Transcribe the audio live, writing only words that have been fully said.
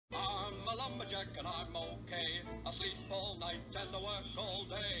lumberjack and I'm okay. I sleep all night and I work all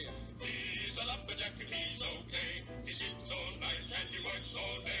day. He's a lumberjack and he's okay. He sleeps all night and he works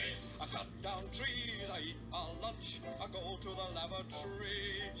all day. I cut down trees, I eat my lunch, I go to the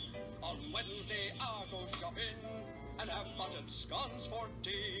lavatory. On Wednesday I go shopping and have buttered scones for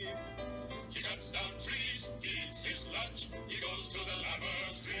tea. He cuts down trees, he eats his lunch, he goes to the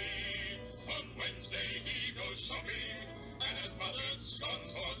lavatory. On Wednesday he goes shopping and has buttered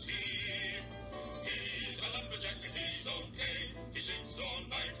scones for tea. He's a lumberjack and he's okay. He sleeps all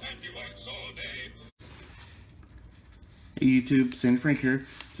night and he works all day. Hey YouTube, Sandy Frank here.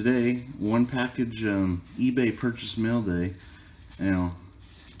 Today, one package eBay purchase mail day. Now,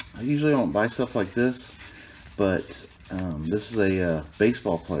 I usually don't buy stuff like this, but this is a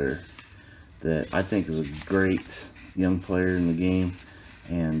baseball player that I think is a great young player in the game.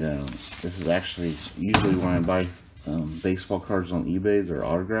 And this is actually, usually when I buy baseball cards on eBay, they're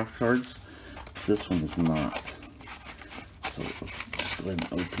autographed cards. This one is not. So let's just go ahead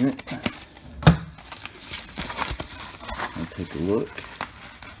and open it. I'll take a look.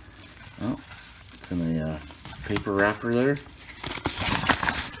 Oh, it's in a paper wrapper there.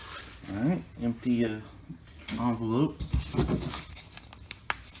 Alright, empty envelope.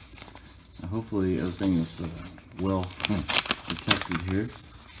 Hopefully everything is well protected here.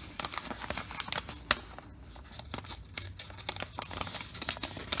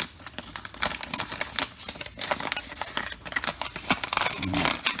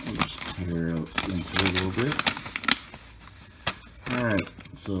 I'll just tear out into it a little bit. Alright,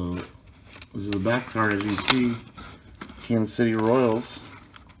 so this is the back card. As you can see, Kansas City Royals,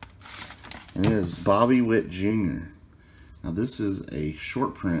 and it is Bobby Witt Jr. Now this is a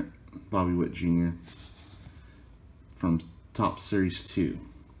short print Bobby Witt Jr. from Top Series 2.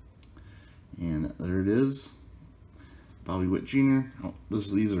 And there it is, Bobby Witt Jr. Oh,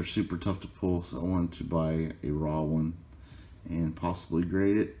 these are super tough to pull, so I wanted to buy a raw one and possibly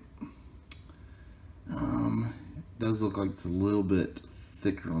grade it. It does look like it's a little bit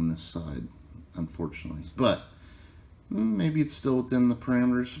thicker on this side, unfortunately, but maybe it's still within the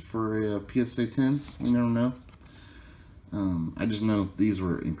parameters for a PSA 10. You never know. I just know these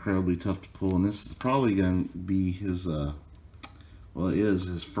were incredibly tough to pull, and this is probably going to be his, well, it is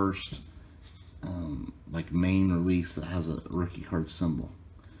his first, like, main release that has a rookie card symbol,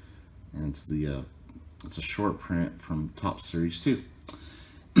 and it's the, it's a short print from Top Series 2.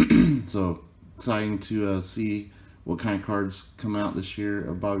 So exciting to see what kind of cards come out this year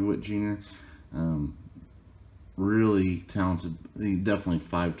of Bobby Witt Jr. Really talented, definitely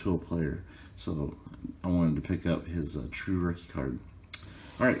 5-tool player. So I wanted to pick up his true rookie card.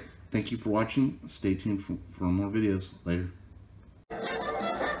 Alright, thank you for watching. Stay tuned for more videos. Later.